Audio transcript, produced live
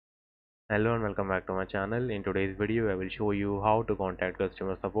Hello and welcome back to my channel. In today's video, I will show you how to contact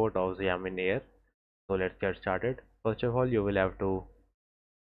customer support of Xiamen Air. So let's get started. First of all, you will have to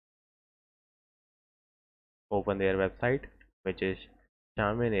open their website, which is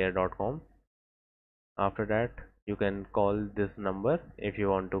xiamenair.com. After that, you can call this number if you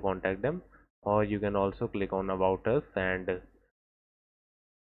want to contact them, or you can also click on About Us, and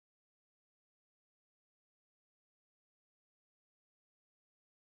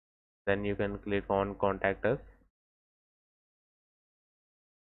then you can click on Contact Us.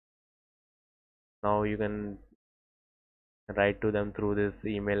 Now you can write to them through this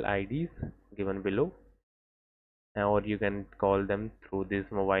email IDs given below, or you can call them through these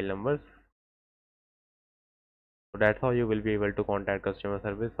mobile numbers. So that's how you will be able to contact customer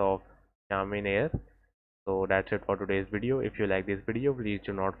service of Xiamen Air. So that's it for today's video. If you like this video, please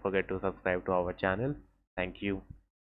do not forget to subscribe to our channel. Thank you.